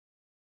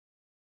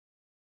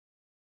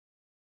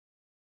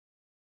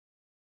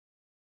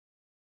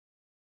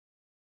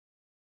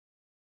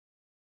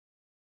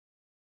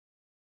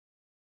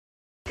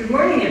Good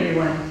morning,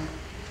 everyone.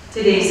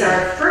 Today's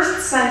our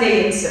first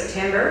Sunday in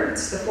September.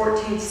 It's the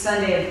 14th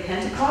Sunday of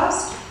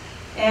Pentecost,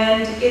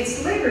 and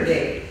it's Labor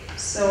Day.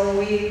 So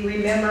we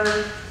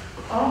remember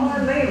all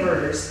our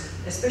laborers,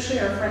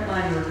 especially our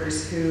frontline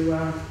workers who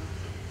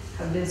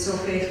have been so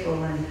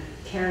faithful and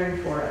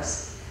caring for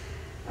us.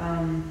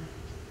 And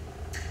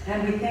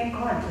we thank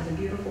God for the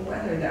beautiful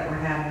weather that we're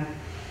having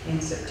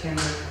in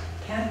September.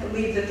 Can't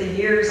believe that the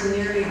year is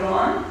nearly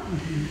gone.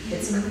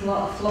 It's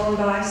flown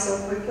by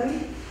so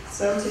quickly.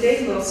 So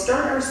today we'll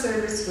start our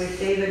service with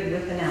David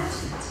with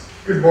announcements.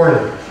 Good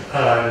morning.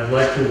 I'd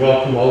like to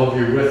welcome all of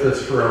you with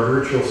us for our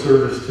virtual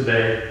service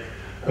today.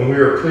 And we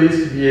are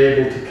pleased to be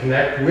able to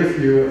connect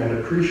with you and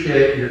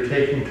appreciate your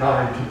taking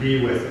time to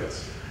be with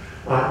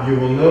us. You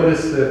will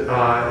notice that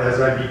as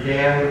I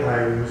began,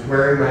 I was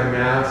wearing my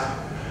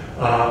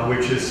mask,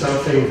 which is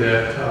something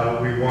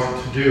that we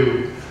want to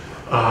do.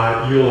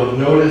 You'll have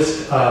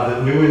noticed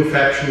that new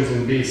infections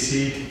in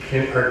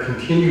BC are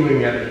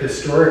continuing at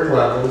historic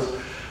levels,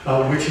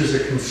 which is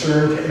a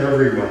concern to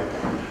everyone.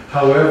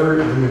 However,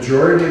 the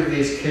majority of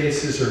these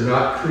cases are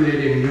not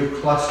creating new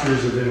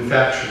clusters of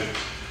infections.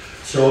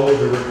 So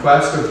the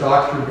request of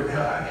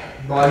Dr.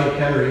 Bonnie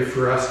Henry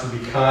for us to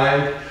be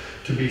kind,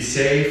 to be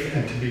safe,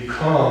 and to be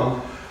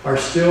calm are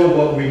still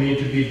what we need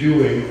to be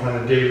doing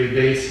on a daily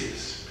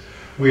basis.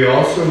 We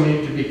also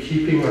need to be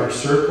keeping our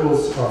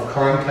circles of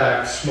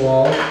contact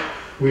small.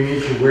 We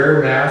need to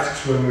wear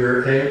masks when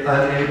we're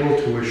unable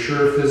to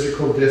assure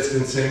physical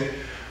distancing,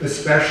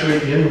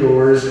 especially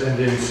indoors and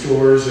in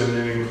stores and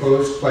in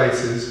enclosed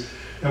places,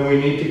 and we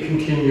need to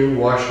continue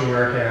washing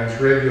our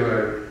hands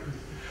regularly.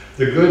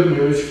 The good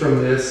news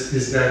from this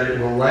is that it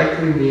will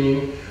likely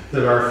mean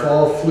that our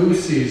fall flu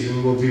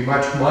season will be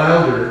much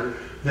milder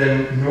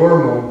than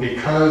normal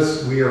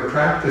because we are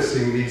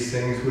practicing these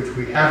things which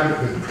we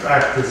haven't been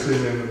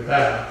practicing in the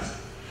past.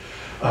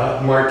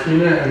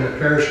 Martina and the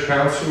Parish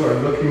Council are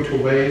looking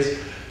to ways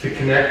to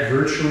connect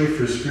virtually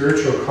for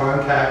spiritual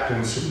contact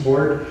and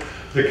support.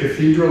 The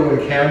Cathedral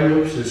in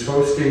Kamloops is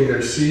hosting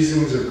their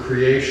Seasons of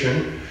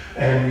Creation,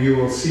 and you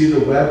will see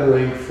the web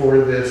link for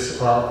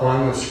this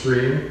on the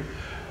screen.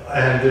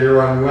 And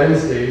they're on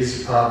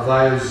Wednesdays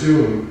via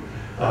Zoom.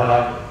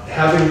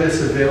 Having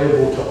this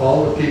available to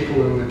all the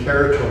people in the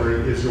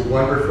territory is a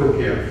wonderful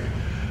gift.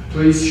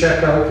 Please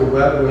check out the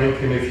web link,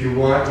 and if you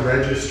want,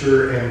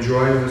 register and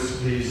join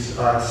these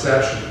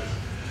sessions.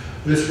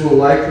 This will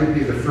likely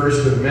be the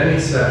first of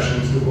many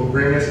sessions that will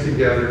bring us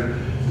together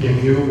in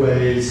new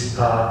ways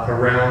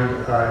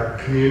around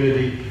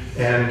community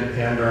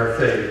and our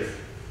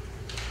faith.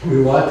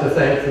 We want to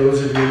thank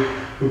those of you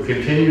who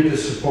continue to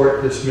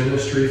support this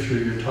ministry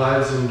through your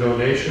tithes and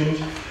donations.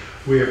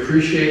 We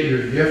appreciate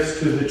your gifts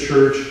to the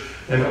church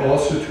and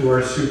also to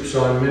our Soups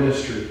On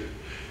ministry.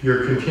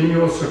 Your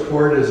continual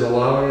support is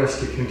allowing us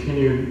to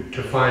continue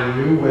to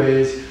find new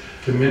ways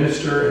to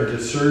minister and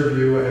to serve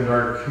you and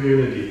our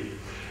community.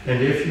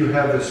 And if you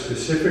have a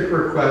specific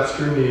request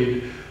or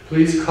need,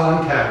 please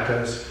contact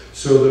us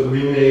so that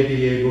we may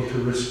be able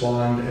to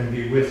respond and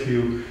be with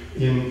you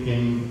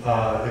in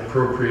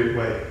appropriate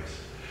ways.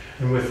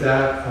 And with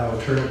that, I'll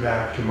turn it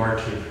back to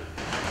Martina.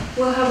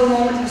 We'll have a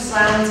moment of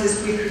silence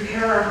as we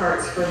prepare our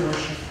hearts for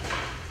worship.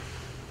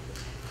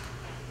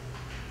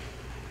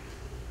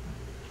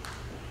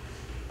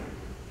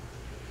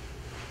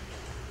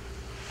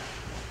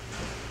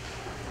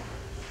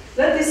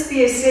 Let this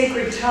be a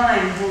sacred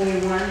time, Holy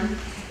One,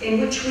 in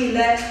which we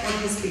let what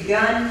has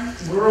begun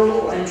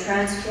grow and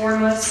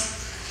transform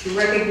us, to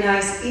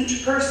recognize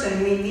each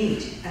person we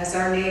meet as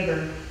our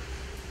neighbor.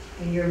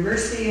 In your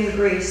mercy and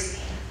grace,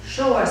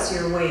 show us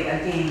your way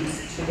again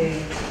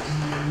today.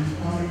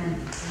 Amen.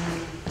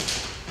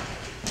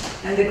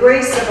 And the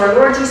grace of our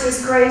Lord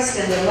Jesus Christ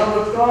and the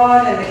love of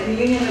God and the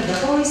communion of the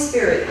Holy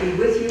Spirit be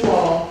with you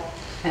all.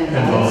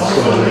 And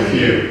also with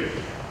you.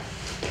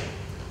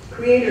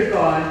 Creator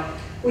God,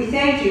 we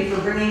thank you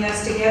for bringing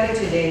us together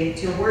today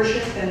to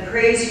worship and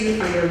praise you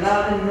for your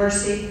love and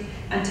mercy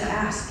and to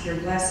ask your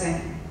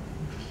blessing.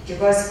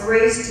 Give us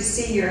grace to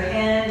see your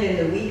hand in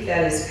the week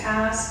that is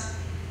past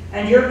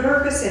and your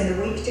purpose in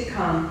the week to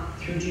come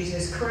through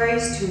Jesus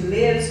Christ, who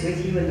lives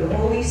with you in the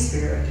Holy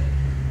Spirit.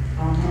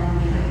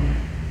 Amen.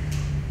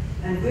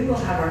 And we will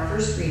have our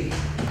first reading.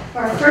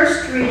 Our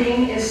first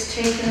reading is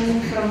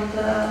taken from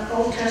the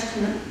Old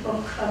Testament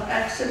book of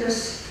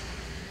Exodus,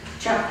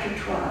 chapter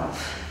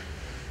 12.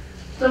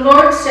 The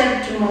Lord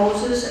said to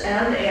Moses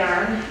and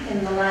Aaron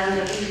in the land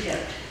of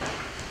Egypt,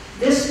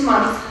 "This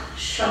month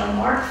shall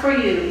mark for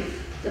you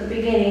the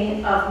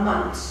beginning of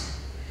months.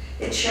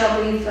 It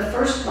shall be the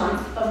first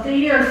month of the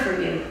year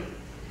for you.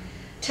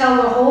 Tell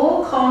the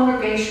whole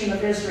congregation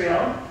of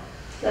Israel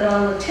that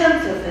on the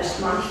 10th of this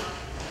month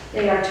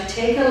they are to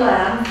take a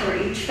lamb for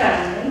each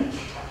family,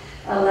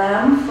 a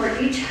lamb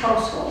for each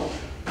household.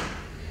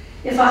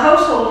 If a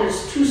household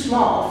is too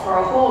small for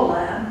a whole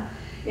lamb,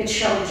 it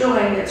shall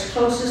join its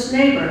closest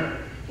neighbor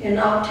in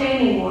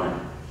obtaining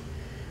one.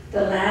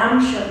 The lamb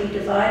shall be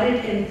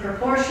divided in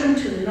proportion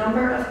to the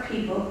number of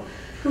people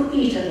who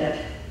eat of it.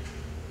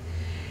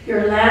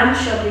 Your lamb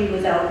shall be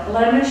without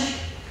blemish,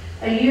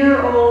 a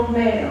year-old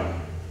male.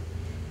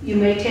 You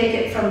may take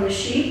it from the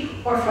sheep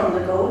or from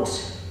the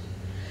goats.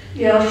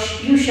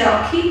 You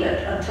shall keep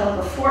it until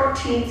the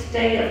 14th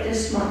day of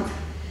this month.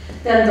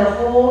 Then the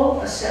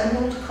whole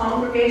assembled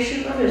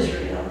congregation of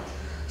Israel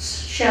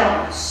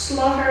shall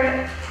slaughter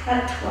it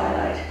at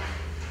twilight.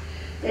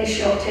 They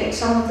shall take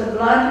some of the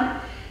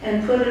blood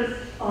and put it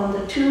on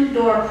the 2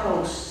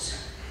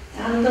 doorposts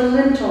and the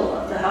lintel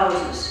of the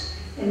houses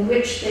in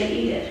which they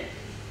eat it.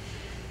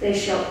 They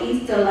shall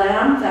eat the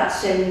lamb that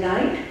same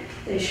night.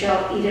 They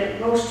shall eat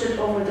it roasted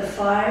over the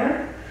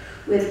fire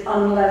with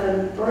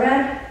unleavened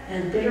bread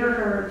and bitter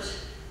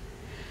herbs.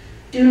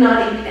 Do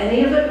not eat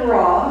any of it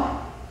raw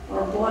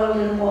or boiled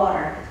in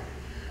water,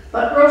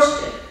 but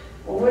roast it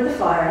over the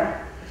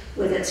fire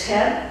with its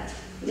head,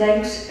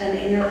 legs, and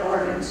inner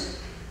organs.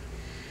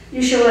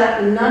 You shall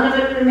let none of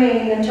it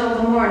remain until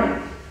the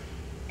morning.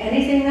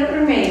 Anything that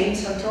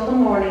remains until the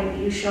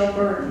morning you shall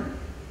burn.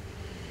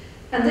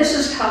 And this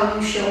is how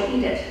you shall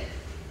eat it: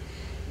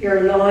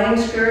 your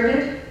loins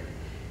girded,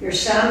 your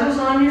sandals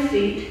on your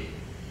feet,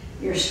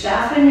 your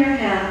staff in your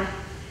hand,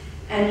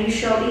 and you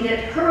shall eat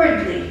it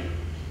hurriedly.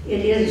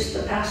 It is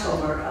the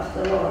Passover of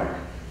the Lord.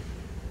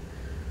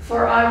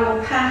 For I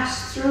will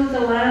pass through the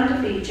land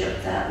of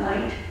Egypt that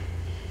night,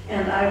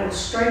 and I will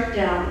strike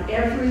down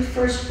every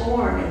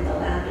firstborn in the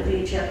land of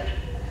Egypt,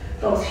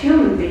 both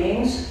human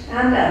beings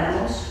and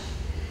animals,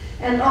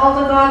 and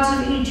all the gods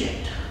of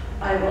Egypt.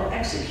 I will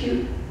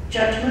execute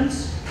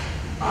judgments.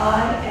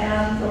 I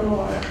am the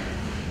Lord.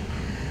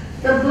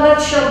 The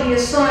blood shall be a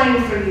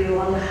sign for you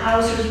on the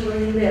houses where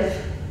you live.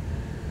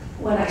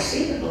 When I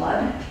see the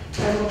blood,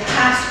 I will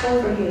pass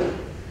over you,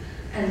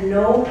 and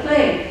no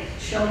plague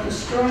shall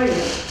destroy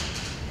you.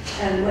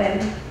 And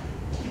when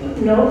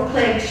no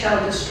plague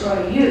shall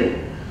destroy you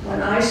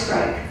when I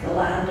strike the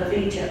land of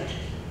Egypt.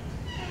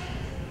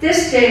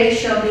 This day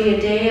shall be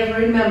a day of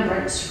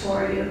remembrance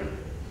for you.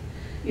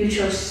 You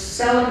shall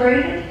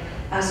celebrate it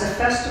as a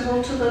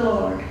festival to the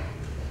Lord.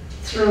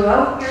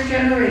 Throughout your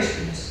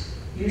generations,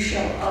 you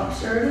shall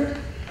observe it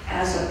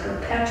as a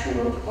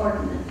perpetual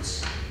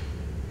ordinance.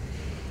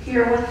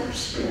 Hear what the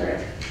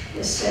Spirit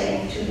is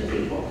saying to the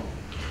people.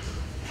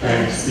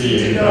 Thanks be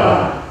to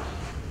God.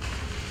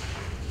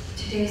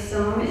 Today's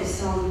psalm is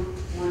Psalm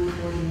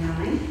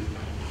 149.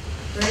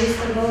 Praise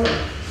the Lord.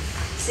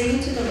 Sing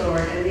to the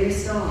Lord a new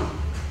song,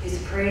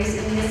 his praise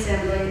in the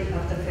assembly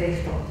of the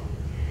faithful.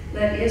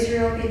 Let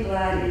Israel be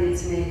glad in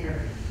its Maker.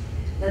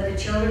 Let the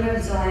children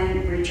of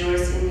Zion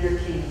rejoice in their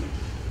King.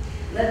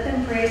 Let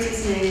them praise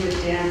his name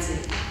with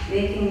dancing,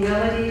 making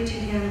melody to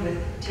him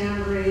with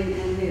tambourine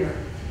and lyre.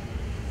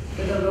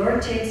 For the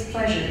Lord takes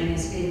pleasure in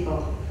his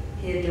people.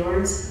 He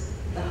adorns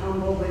the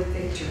humble with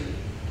victory.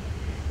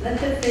 Let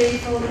the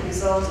faithful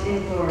exult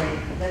in glory.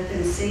 Let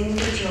them sing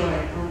for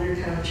joy on their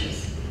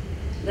couches.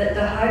 Let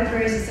the high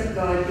praises of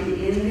God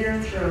be in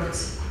their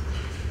throats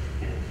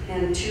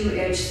and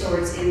 2-edged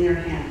swords in their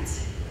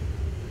hands,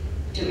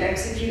 to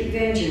execute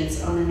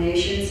vengeance on the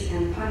nations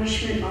and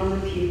punishment on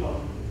the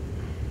people,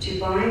 to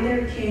bind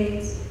their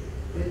kings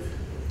with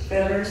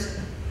fetters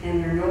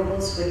and their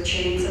nobles with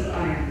chains of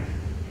iron,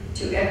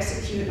 to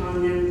execute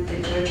on them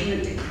the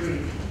judgment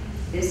decree.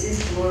 This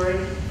is glory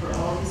for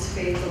all his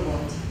faithful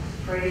ones.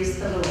 Praise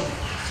the Lord.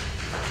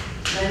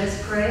 Let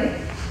us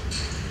pray.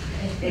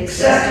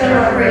 Accept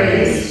our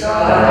praise,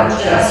 God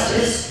of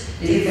justice,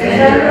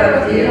 defender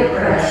of the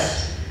oppressed.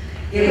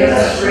 Give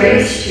us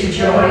grace to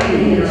join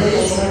in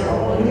this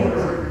holy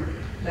word,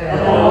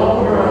 that all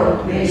the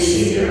world may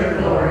see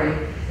your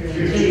glory.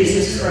 Through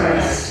Jesus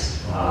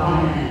Christ.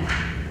 Amen.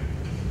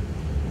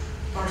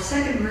 Our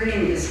second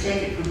reading is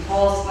taken from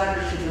Paul's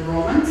letter to the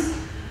Romans,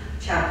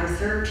 chapter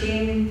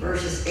 13,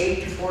 verses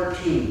 8 to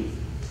 14.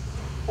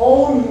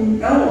 Owe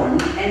no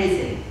one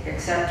anything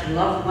except to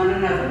love one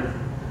another.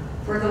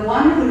 For the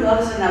one who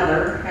loves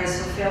another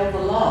has fulfilled the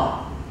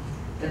law.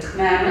 The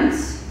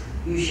commandments: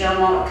 you shall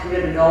not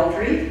commit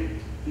adultery,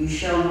 you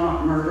shall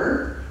not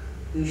murder,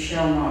 you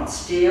shall not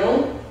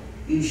steal,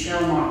 you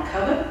shall not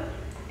covet,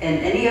 and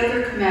any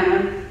other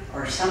commandment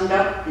are summed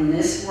up in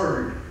this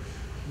word: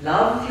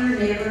 love your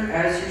neighbor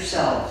as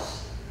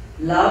yourselves.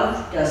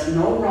 Love does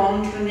no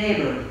wrong to a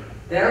neighbor.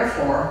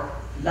 Therefore,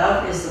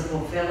 love is the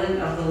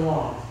fulfilling of the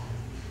law.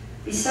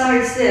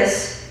 Besides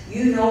this,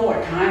 you know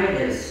what time it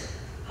is,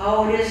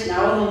 how it is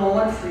now the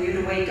moment for you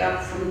to wake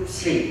up from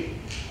sleep.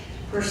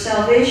 For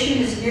salvation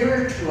is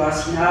nearer to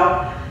us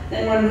now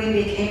than when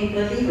we became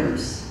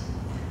believers.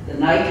 The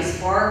night is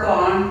far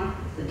gone,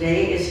 the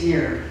day is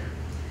near.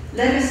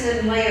 Let us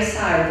then lay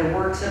aside the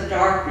works of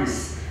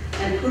darkness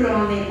and put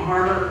on the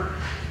armor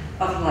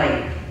of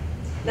light.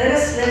 Let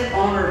us live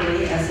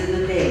honorably as in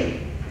the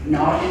day,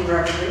 not in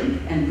revelry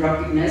and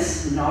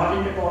drunkenness, not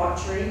in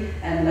debauchery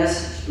and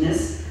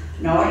lasciviousness,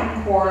 not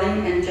in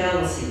quarreling and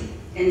jealousy.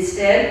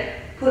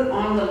 Instead, put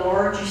on the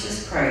Lord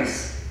Jesus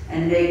Christ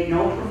and make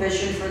no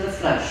provision for the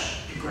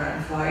flesh to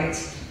gratify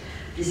its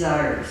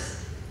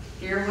desires.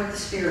 Hear what the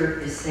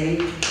Spirit is saying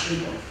to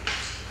people.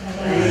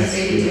 Thanks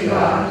be to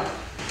God.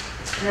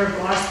 Our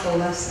gospel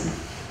lesson.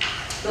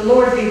 The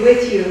Lord be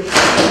with you.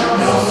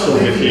 And also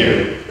with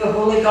you. The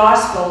Holy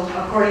Gospel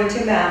according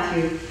to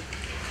Matthew.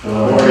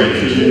 Glory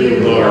to you,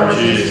 Lord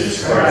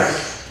Jesus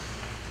Christ.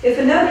 If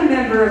another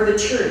member of the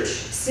church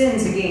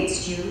sins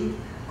against you,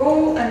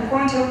 go and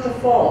point out the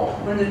fault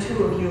when the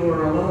two of you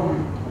are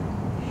alone.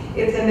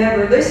 If the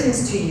member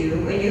listens to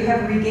you and you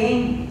have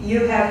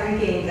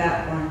regained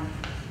that one.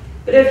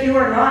 But if you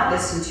are not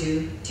listened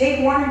to,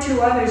 take one or two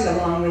others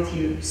along with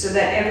you, so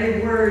that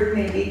every word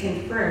may be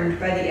confirmed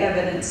by the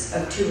evidence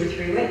of 2 or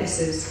 3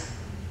 witnesses.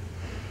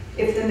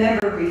 If the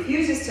member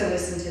refuses to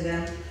listen to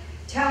them,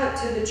 tell it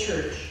to the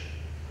church.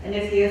 And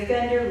if the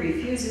offender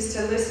refuses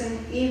to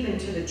listen even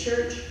to the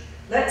church,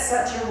 let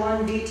such a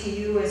one be to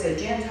you as a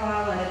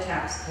Gentile and a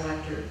tax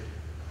collector.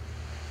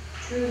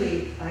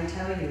 Truly, I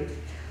tell you,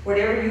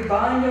 whatever you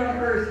bind on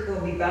earth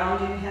will be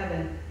bound in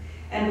heaven,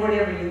 and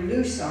whatever you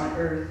loose on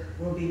earth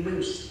will be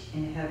loosed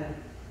in heaven.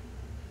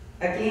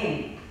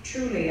 Again,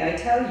 truly, I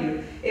tell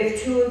you,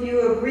 if 2 of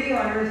you agree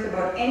on earth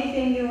about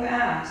anything you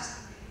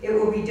ask, it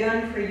will be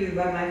done for you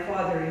by my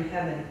Father in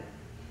heaven.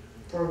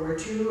 For where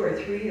 2 or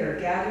 3 are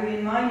gathered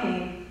in my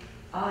name,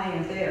 I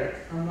am there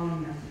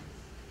among them.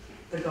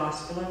 The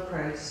Gospel of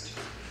Christ.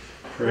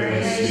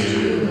 Praise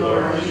to you,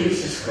 Lord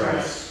Jesus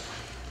Christ.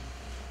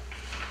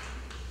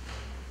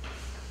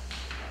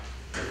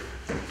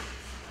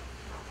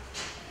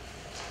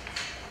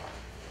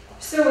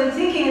 So in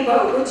thinking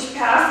about which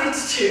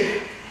passage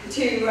to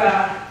speak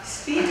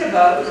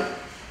about,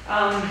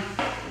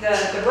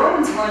 the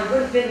Romans one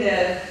would have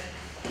been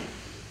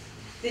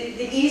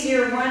the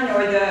easier one,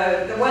 or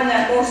the one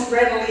that most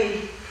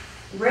readily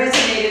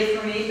resonated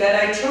for me, but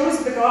I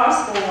chose the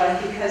Gospel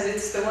one because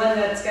it's the one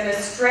that's going to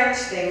stretch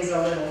things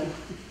a little.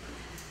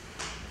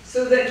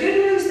 So the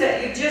good news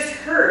that you just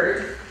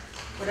heard,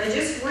 what I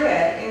just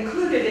read,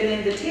 included an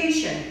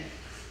invitation.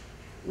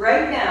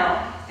 Right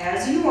now,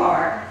 as you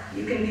are,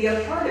 you can be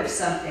a part of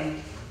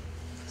something,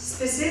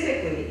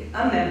 specifically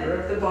a member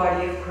of the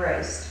body of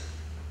Christ.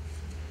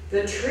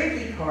 The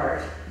tricky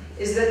part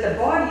is that the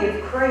body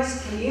of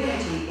Christ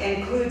community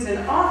includes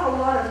an awful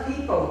lot of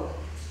people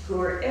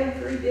who are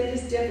every bit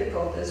as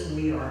difficult as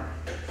we are.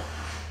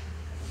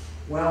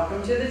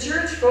 Welcome to the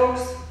church,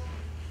 folks.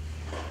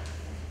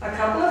 A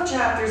couple of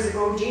chapters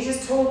ago,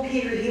 Jesus told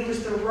Peter he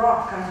was the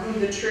rock on whom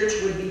the church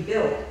would be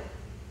built.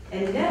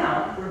 And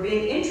now we're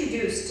being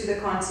introduced to the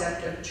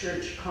concept of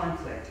church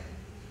conflict.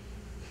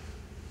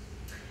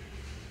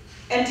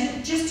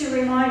 And just to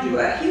remind you,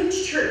 a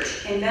huge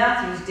church in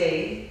Matthew's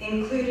day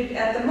included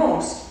at the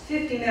most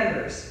 50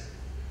 members.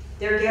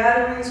 Their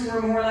gatherings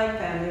were more like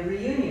family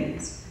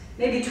reunions,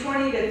 maybe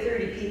 20 to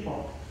 30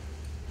 people.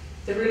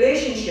 The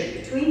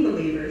relationship between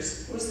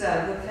believers was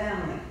that of a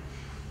family.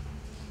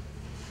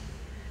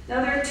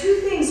 Now there are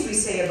 2 things we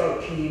say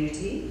about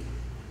community.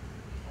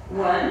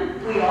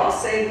 1, we all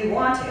say we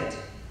want it,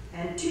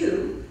 and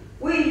 2,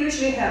 we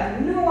usually have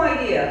no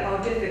idea how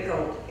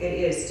difficult it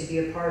is to be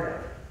a part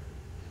of.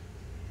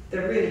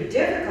 The really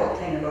difficult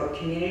thing about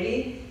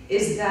community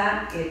is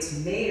that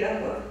it's made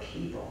up of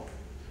people.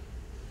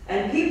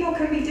 And people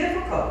can be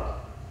difficult,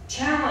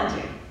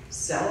 challenging,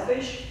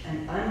 selfish,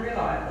 and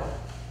unreliable.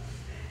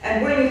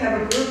 And when you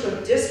have a group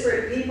of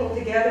disparate people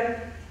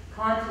together,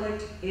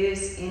 conflict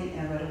is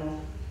inevitable.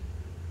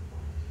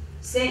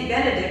 St.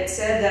 Benedict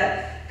said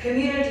that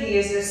community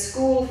is a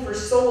school for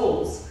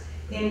souls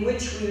in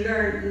which we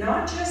learn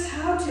not just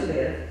how to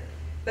live,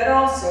 but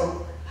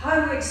also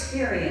how to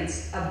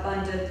experience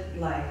abundant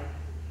life.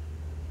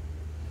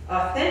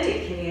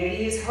 Authentic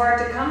community is hard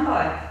to come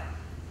by.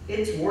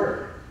 It's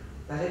work,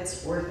 but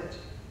it's worth it.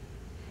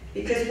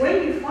 Because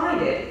when you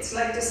find it, it's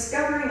like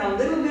discovering a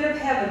little bit of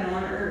heaven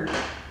on earth.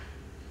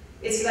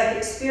 It's like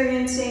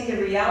experiencing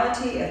the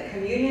reality of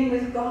communion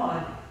with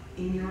God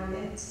in your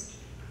midst.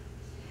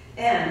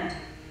 And,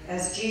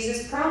 as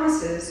Jesus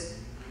promises,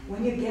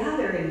 when you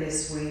gather in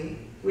this way,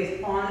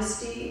 with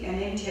honesty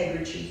and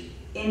integrity,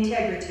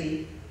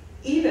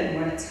 even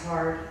when it's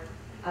hard,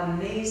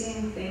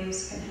 amazing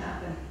things can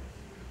happen.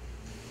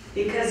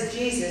 Because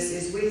Jesus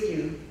is with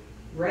you,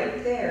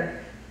 right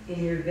there,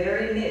 in your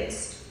very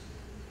midst,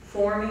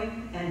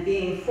 forming and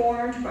being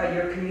formed by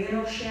your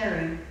communal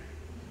sharing,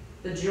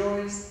 the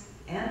joys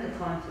and the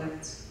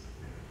conflicts.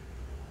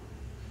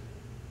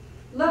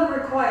 Love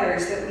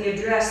requires that we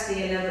address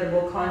the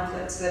inevitable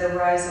conflicts that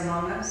arise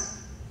among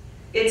us.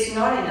 It's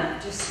not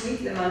enough to sweep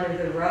them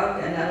under the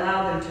rug and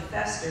allow them to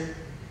fester.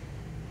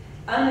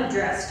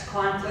 Unaddressed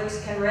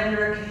conflicts can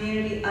render a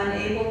community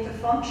unable to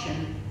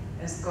function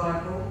as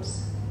God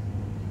hopes.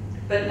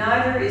 But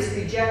neither is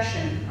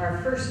rejection our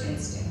first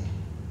instinct.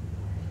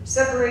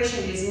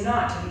 Separation is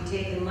not to be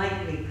taken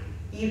lightly,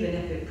 even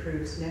if it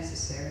proves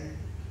necessary.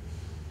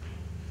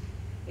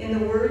 In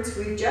the words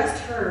we've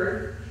just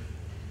heard,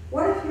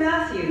 what if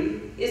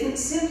Matthew isn't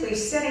simply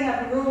setting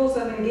up rules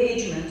of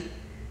engagement,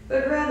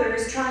 but rather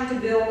is trying to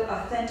build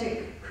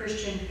authentic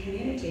Christian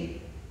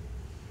community?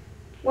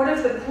 What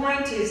if the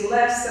point is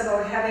less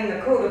about having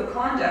a code of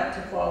conduct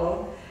to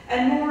follow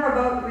and more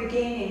about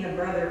regaining a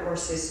brother or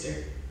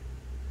sister?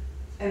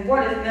 And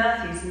what if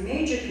Matthew's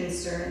major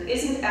concern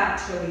isn't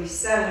actually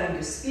settling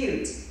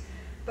disputes,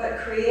 but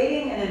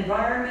creating an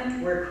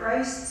environment where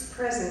Christ's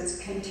presence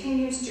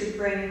continues to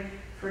bring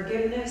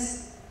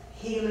forgiveness,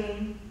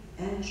 healing,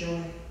 and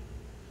joy?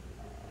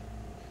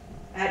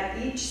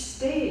 At each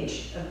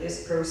stage of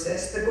this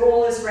process, the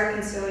goal is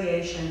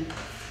reconciliation.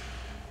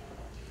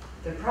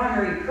 The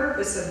primary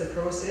purpose of the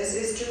process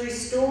is to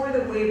restore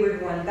the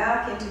wayward one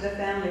back into the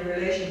family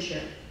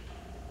relationship.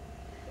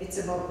 It's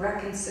about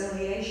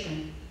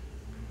reconciliation,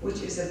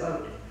 which is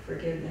about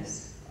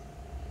forgiveness.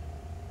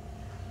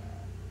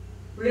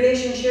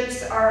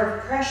 Relationships are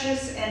of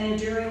precious and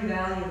enduring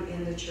value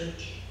in the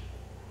church.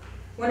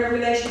 When a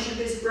relationship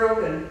is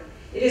broken,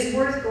 it is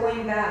worth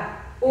going back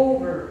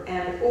over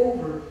and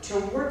over to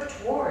work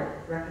toward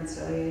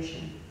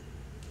reconciliation.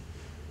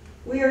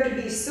 We are to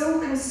be so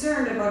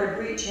concerned about a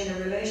breach in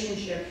a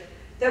relationship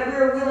that we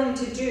are willing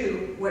to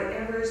do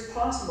whatever is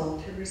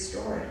possible to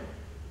restore it.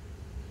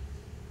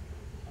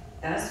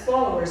 As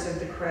followers of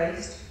the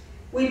Christ,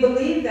 we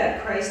believe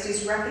that Christ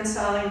is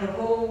reconciling the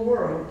whole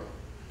world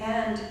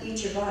and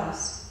each of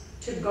us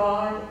to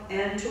God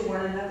and to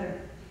one another.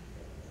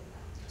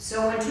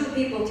 So when two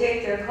people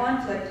take their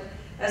conflict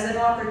as an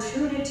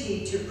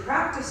opportunity to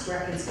practice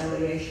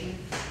reconciliation,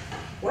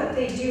 what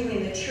they do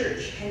in the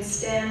church can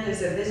stand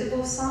as a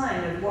visible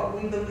sign of what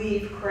we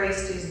believe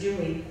Christ is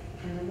doing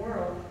in the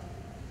world.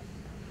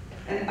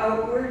 An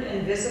outward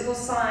and visible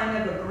sign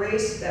of a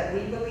grace that we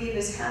believe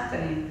is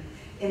happening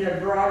in a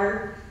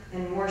broader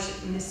and more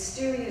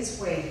mysterious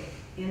way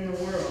in the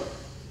world.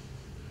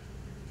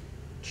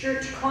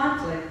 Church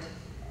conflict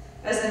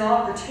as an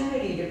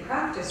opportunity to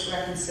practice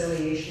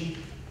reconciliation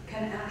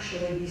can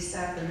actually be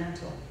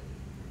sacramental.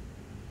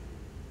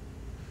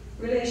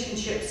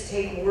 Relationships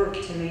take work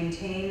to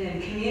maintain,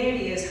 and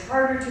community is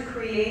harder to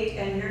create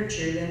and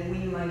nurture than we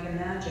might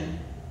imagine.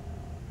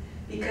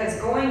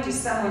 Because going to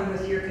someone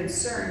with your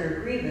concern or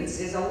grievance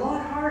is a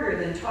lot harder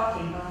than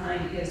talking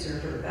behind his or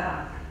her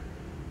back.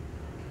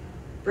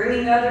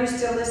 Bringing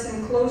others to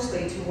listen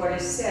closely to what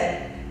is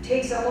said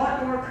takes a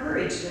lot more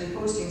courage than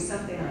posting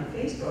something on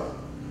Facebook.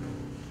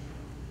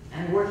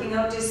 And working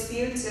out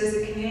disputes as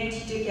a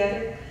community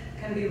together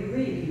can be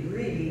really,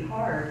 really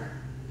hard.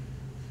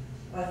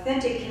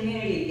 Authentic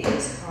community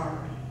is hard,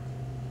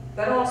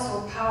 but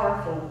also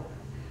powerful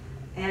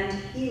and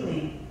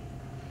healing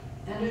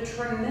and a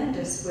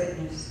tremendous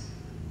witness.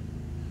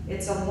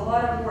 It's a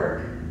lot of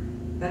work,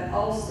 but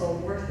also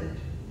worth it,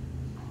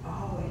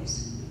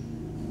 always.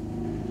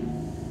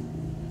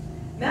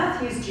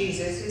 Matthew's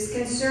Jesus is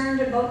concerned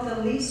about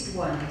the least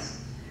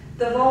ones,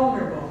 the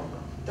vulnerable,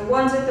 the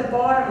ones at the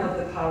bottom of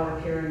the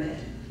power pyramid.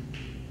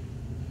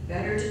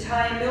 Better to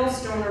tie a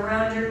millstone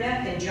around your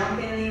neck and jump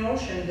in the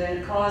ocean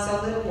than cause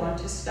a little one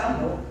to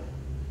stumble.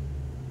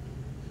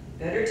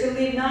 Better to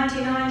leave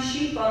 99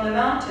 sheep on the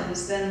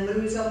mountains than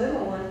lose a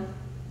little one.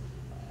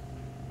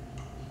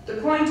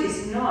 The point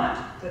is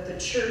not that the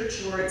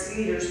church or its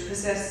leaders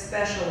possess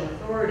special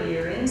authority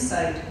or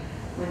insight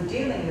when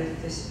dealing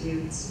with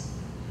disputes,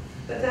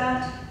 but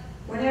that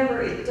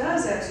whenever it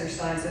does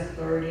exercise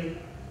authority,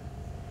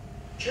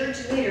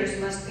 church leaders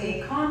must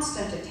pay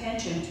constant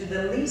attention to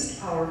the least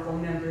powerful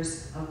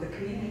members of the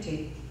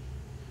community.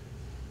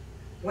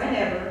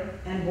 Whenever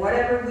and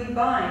whatever we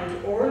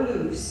bind or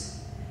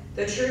loose,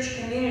 the church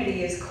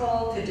community is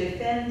called to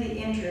defend the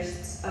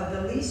interests of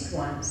the least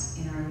ones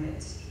in our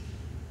midst,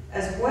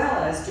 as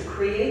well as to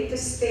create the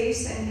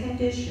space and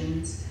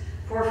conditions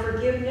for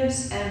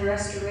forgiveness and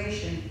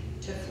restoration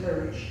to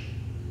flourish.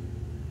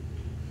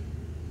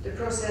 The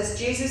process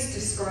Jesus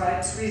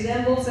describes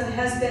resembles and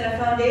has been a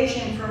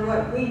foundation for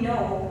what we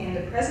know in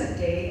the present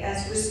day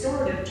as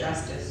restorative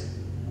justice.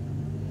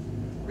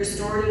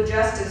 Restorative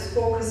justice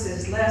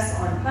focuses less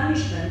on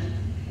punishment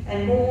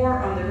and more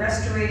on the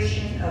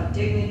restoration of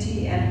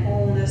dignity and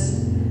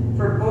wholeness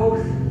for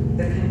both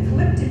the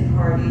conflicted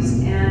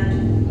parties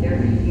and their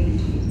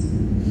communities.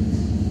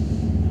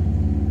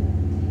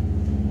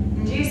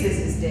 In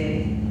Jesus'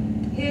 day,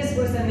 his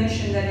was a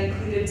mission that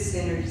included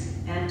sinners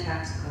and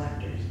tax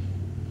collectors.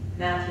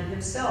 Matthew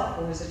himself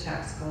was a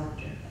tax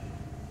collector.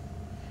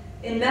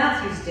 In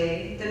Matthew's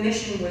day, the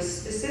mission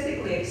was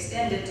specifically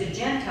extended to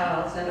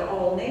Gentiles and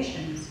all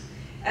nations,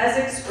 as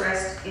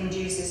expressed in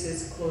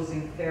Jesus'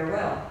 closing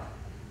farewell.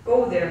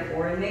 Go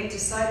therefore and make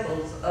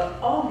disciples of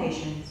all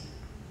nations.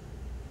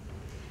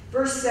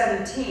 Verse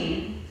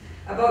 17,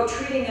 about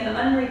treating an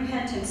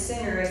unrepentant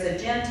sinner as a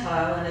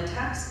Gentile and a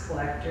tax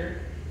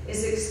collector,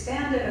 is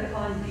expanded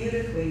upon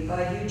beautifully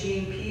by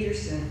Eugene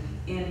Peterson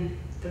in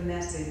The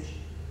Message.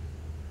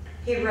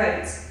 He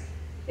writes,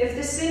 if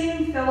the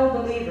sinning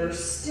fellow believer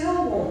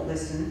still won't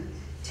listen,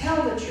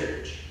 tell the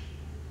church.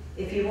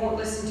 If he won't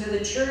listen to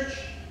the church,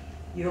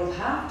 you'll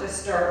have to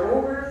start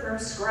over from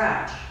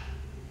scratch.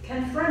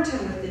 Confront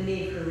him with the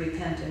need for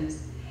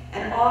repentance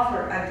and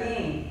offer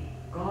again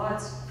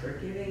God's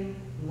forgiving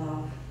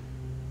love.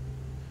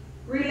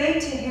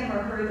 Relate to him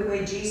or her the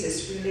way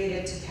Jesus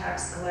related to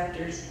tax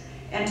collectors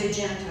and to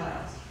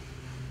Gentiles.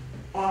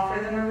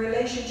 Offer them a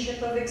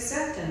relationship of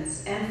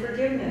acceptance and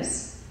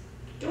forgiveness.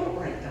 don't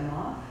write them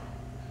off.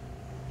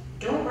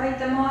 Don't write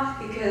them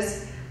off,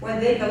 because when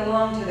they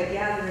belong to the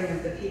gathering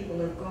of the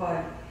people of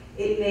God,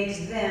 it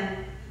makes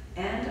them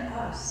and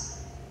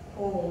us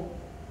whole.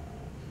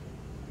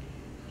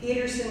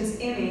 Peterson's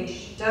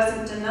image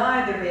doesn't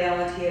deny the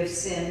reality of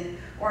sin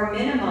or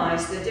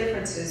minimize the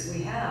differences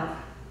we have.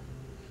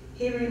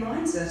 He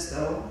reminds us,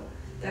 though,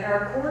 that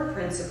our core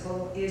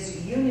principle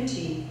is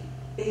unity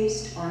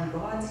based on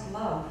God's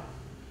love,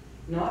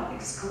 not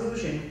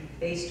exclusion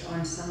based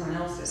on someone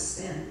else's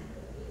sin.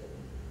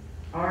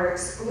 Our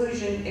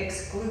exclusion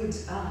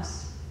excludes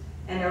us,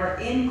 and our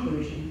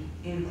inclusion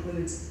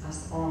includes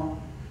us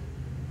all.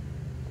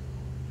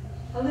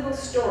 A little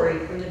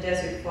story from the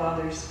Desert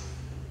Fathers.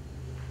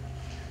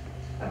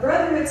 A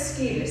brother at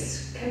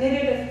Sketis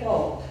committed a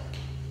fault.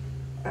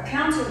 A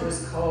council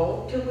was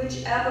called, to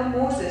which Abba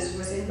Moses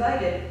was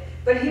invited,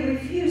 but he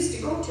refused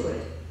to go to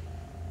it.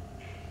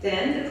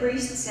 Then the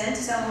priest sent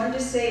someone to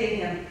say to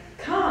him,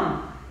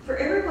 "Come, for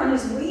everyone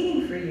is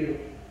waiting for you."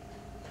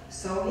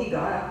 So he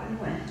got up and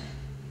went.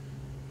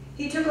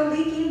 He took a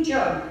leaking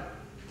jug,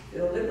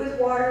 filled it with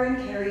water,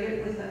 and carried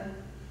it with him.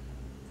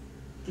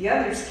 The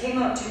others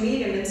came up to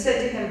meet him and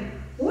said to him,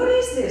 "What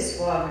is this,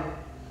 Father?"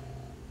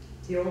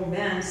 The old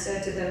man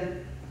said to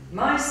them,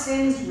 "My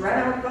sins run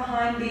out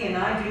behind me, and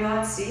I do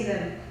not see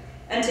them.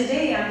 And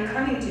today I am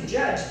coming to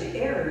judge the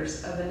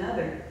errors of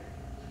another."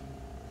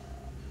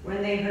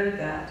 When they heard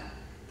that,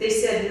 they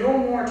said no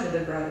more to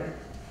the brother,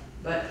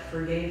 but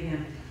forgave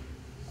him.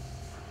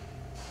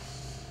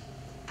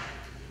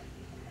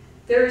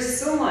 There is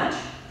so much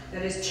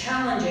that is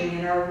challenging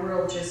in our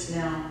world just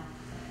now,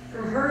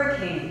 from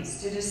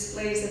hurricanes to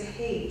displays of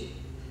hate,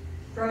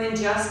 from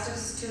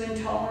injustice to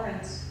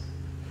intolerance,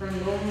 from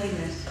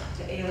loneliness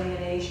to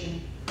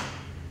alienation,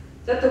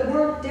 that the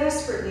world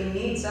desperately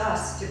needs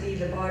us to be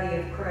the body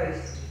of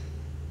Christ.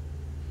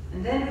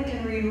 And then we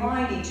can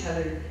remind each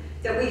other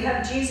that we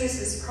have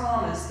Jesus'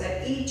 promise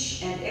that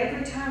each and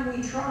every time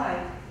we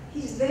try,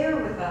 he's there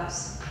with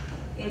us,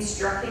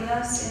 instructing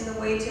us in the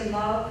way to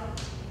love,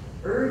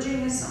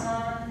 urging us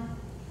on,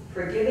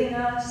 forgiving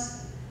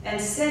us, and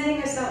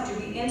sending us out to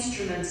be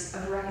instruments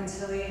of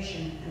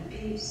reconciliation and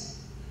peace.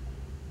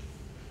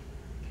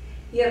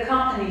 He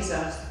accompanies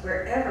us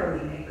wherever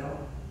we may go.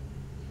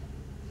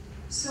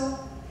 So,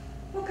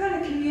 what kind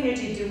of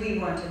community do we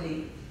want to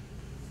be?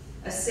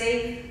 A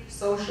safe,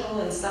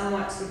 social, and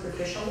somewhat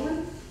superficial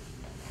one?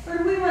 Or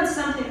do we want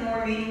something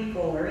more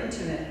meaningful or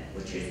intimate,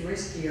 which is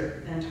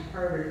riskier and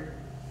harder?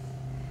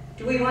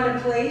 Do we want a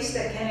place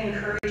that can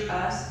encourage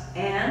us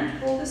and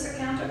hold us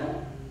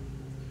accountable?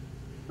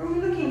 Or are we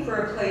looking for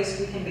a place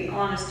we can be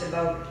honest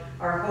about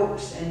our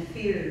hopes and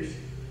fears,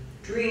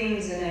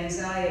 dreams and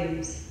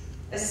anxieties,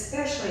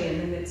 especially in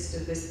the midst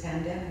of this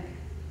pandemic?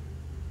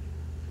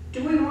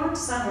 Do we want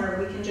somewhere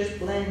we can just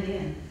blend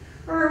in?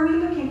 Or are we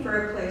looking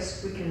for a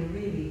place we can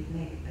really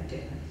make a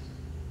difference?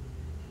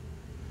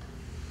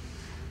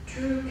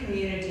 True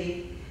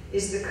community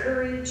is the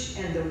courage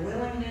and the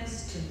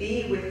willingness to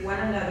be with one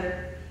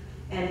another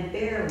and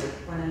bear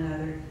with one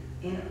another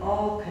in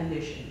all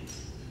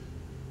conditions.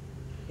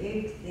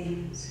 Big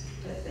things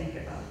to think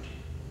about.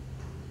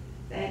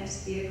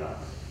 Thanks be to God.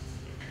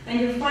 And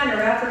you'll find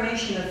our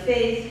affirmation of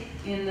faith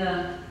in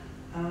the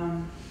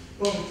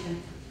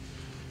bulletin.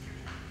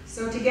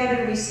 So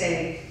together we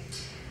say,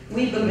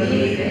 "We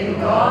believe in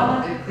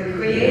God, the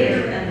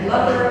creator and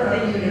lover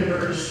of the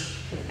universe,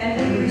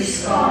 and we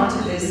respond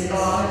to this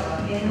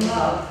God in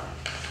love.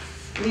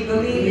 We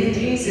believe in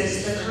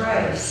Jesus the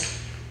Christ,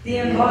 the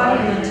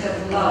embodiment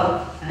of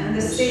love and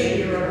the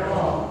Savior of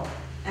all,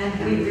 and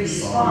we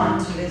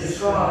respond to this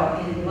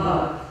God in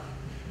love.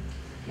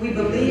 We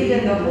believe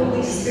in the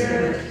Holy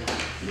Spirit,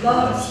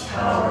 love's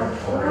power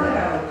poured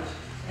out,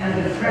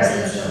 and the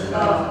presence of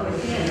love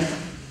within,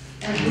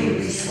 and we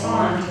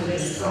respond to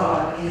this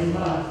God in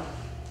love.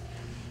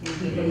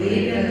 We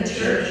believe in the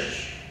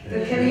church,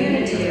 the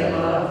community of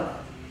love,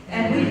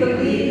 and we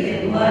believe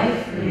in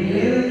life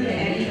renewed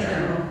and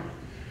eternal,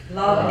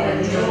 love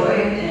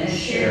enjoyed and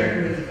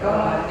shared with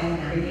God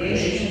and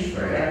creation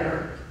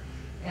forever.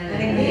 And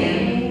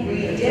again,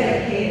 we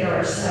dedicate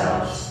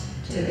ourselves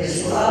to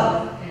this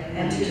love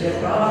and to the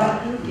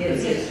God who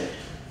gives it.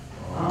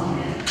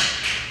 Amen."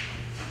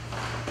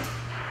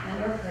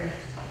 And our prayer.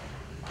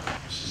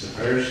 This is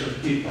the prayers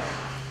of the people.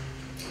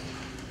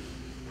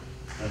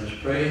 Let us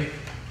pray.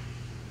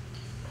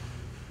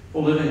 O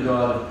living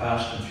God of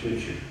past and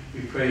future,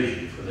 we praise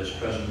you for this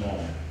present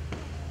moment.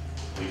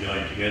 We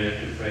join together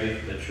to pray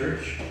for the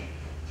church,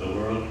 the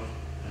world,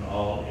 and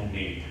all in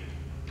need.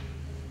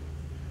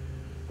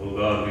 O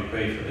God, we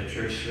pray for the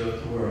church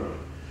throughout the world,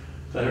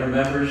 that her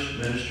members,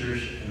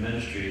 ministers, and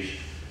ministries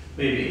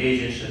may be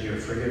agents of your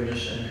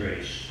forgiveness and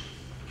grace.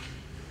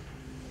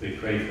 We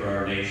pray for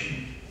our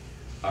nation,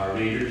 our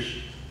leaders,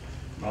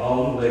 and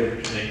all who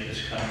labor to make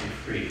this country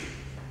free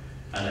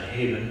and a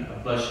haven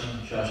of blessing,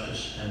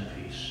 justice, and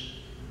peace.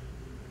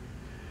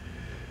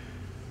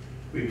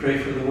 We pray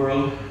for the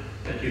world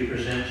that you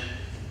present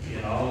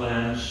in all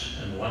lands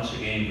and once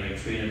again bring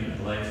freedom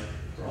and life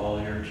for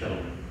all your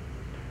children.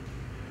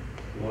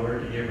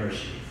 Lord, in your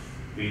mercy,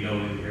 we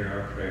know you hear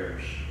our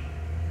prayers.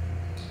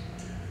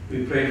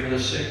 We pray for the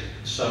sick,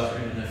 the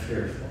suffering, and the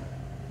fearful.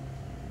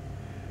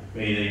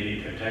 May they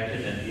be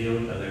protected and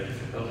healed by their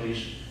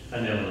difficulties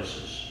and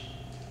illnesses.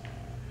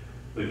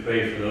 We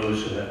pray for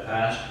those who have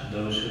passed and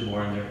those who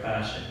mourn their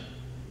passing.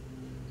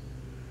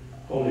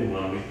 Holy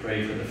One, we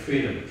pray for the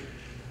freedom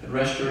and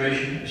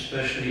restoration,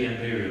 especially in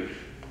Beirut.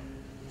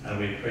 And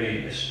we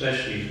pray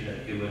especially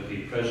that you would be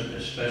present,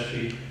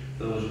 especially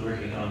those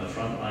working on the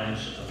front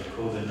lines of the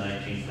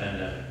COVID-19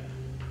 pandemic.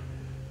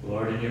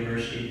 Lord, in your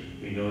mercy,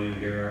 we know you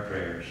hear our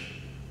prayers.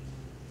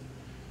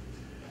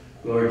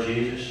 Lord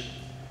Jesus,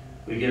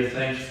 we give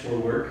thanks for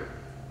work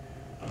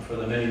and for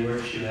the many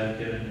works you have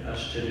given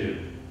us to do.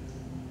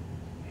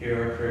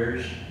 Hear our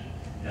prayers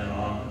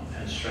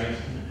and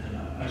strengthen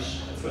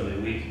us for the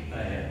week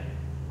ahead.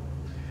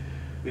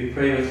 We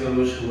pray with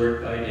those who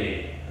work by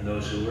day and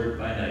those who work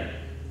by night,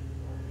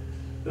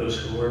 those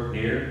who work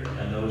near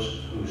and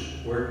those whose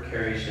work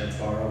carries them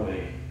far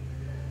away.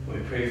 We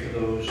pray for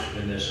those who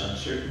in this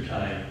uncertain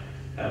time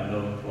have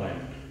no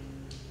employment.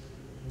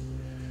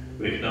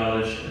 We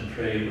acknowledge and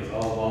pray with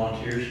all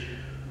volunteers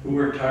who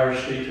work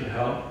tirelessly to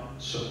help,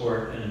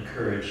 support, and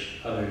encourage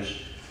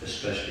others,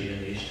 especially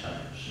in these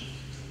times.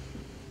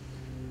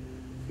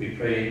 We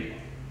pray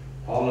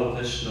all of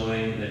this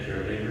knowing that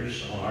your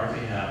labors on our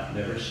behalf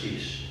never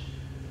cease,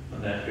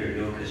 and that your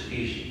yoke is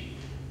easy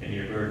and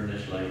your burden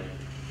is light.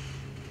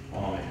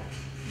 Amen.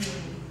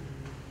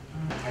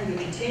 And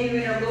we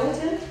continue in our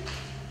bulletin.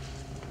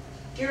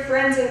 Dear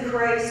friends in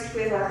Christ,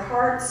 with our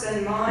hearts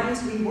and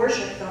minds we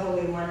worship the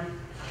Holy One.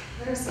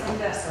 Let us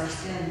confess our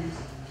sins.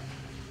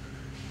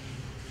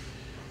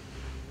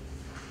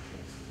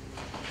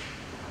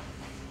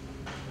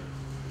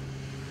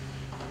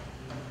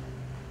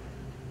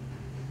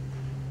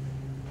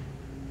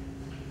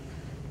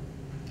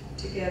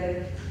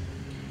 Together.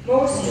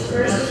 Most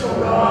merciful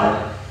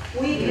God,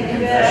 we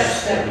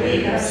confess that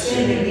we have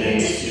sinned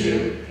against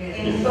you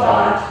in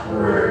thought,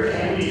 word,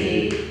 and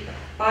deed,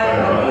 by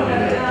what we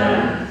have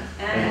done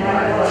and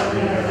by what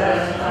we have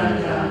left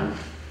undone.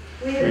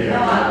 We have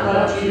not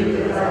loved you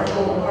with our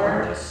whole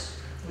hearts.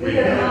 We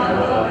have not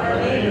loved our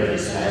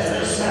neighbors as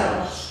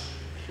ourselves.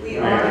 We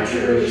are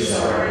truly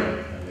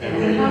sorry, and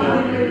we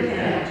humbly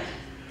repent.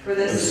 For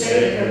the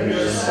sake of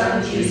your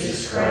Son,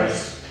 Jesus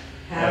Christ,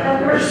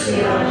 have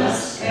mercy on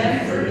us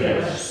and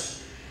forgive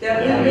us,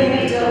 that we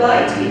may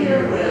delight in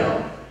your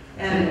will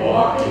and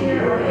walk in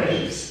your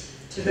ways,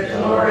 to the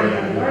glory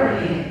of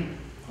your name.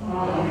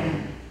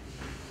 Amen.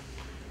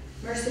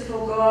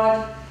 Merciful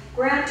God,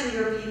 grant to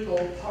your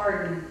people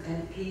pardon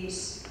and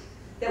peace,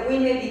 that we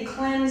may be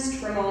cleansed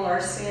from all our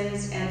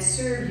sins and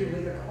serve you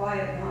with a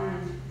quiet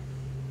mind.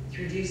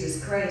 Through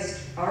Jesus Christ,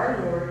 our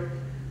Lord,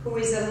 who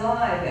is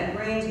alive and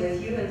reigns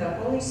with you in the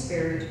Holy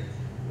Spirit,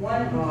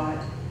 one God,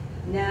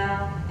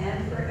 now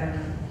and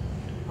forever.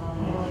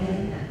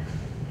 Amen.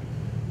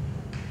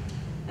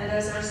 And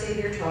as our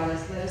Savior taught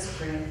us, let us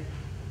pray.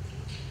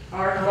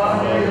 Our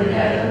Father in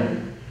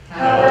heaven,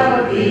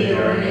 hallowed be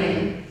your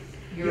name.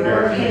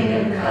 Your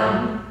kingdom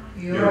come,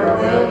 your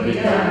will be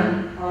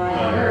done,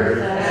 on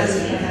earth as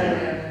in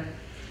heaven.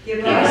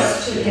 Give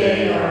us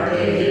today our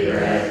daily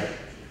bread.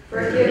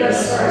 Forgive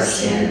us our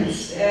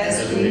sins,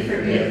 as we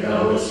forgive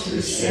those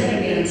who sin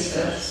against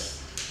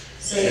us.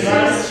 Save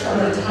us from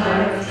the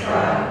time of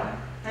trial,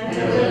 and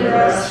deliver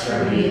us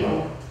from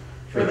evil.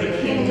 For the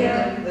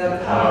kingdom,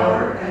 the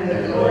power, and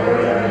the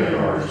glory are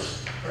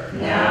yours,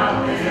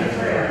 now and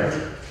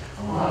forever.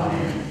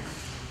 Amen.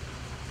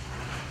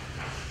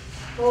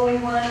 Holy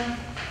One,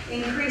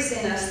 increase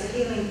in us the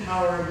healing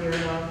power of your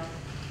love.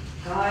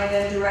 Guide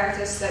and direct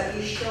us that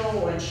we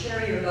show and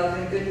share your love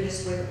and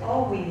goodness with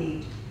all we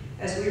need,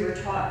 as we were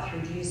taught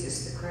through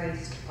Jesus the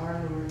Christ, our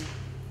Lord.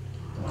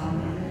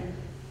 Amen.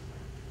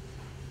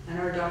 And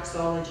our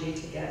doxology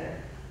together.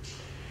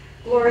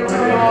 Glory to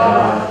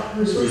God,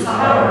 whose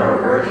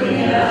power working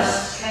in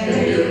us can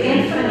do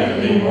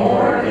infinitely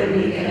more than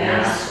we can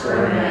ask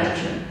or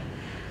imagine.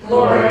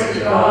 Glory to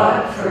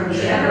God from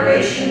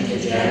generation to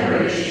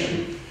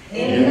generation,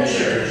 in the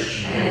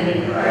church and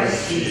in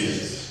Christ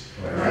Jesus,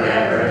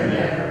 forever and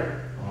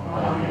ever.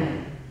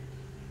 Amen.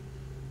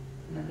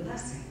 And a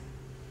blessing.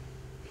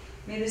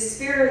 May the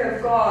Spirit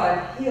of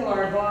God heal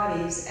our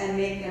bodies and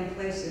make them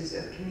places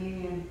of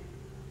communion.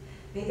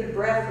 May the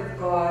breath of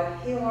God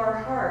heal our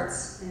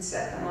hearts and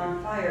set them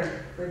on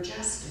fire for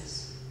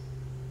justice.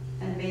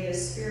 And may the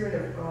Spirit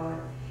of God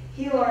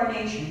heal our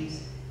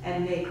nations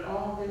and make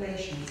all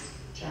relations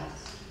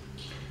just.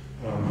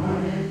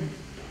 Amen.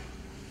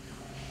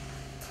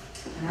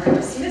 And our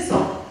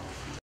dismissal.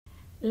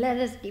 Let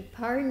us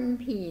depart in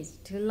peace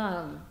to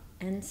love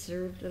and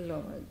serve the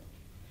Lord.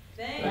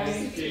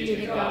 Thanks be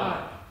to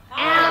God.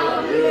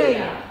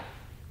 Hallelujah!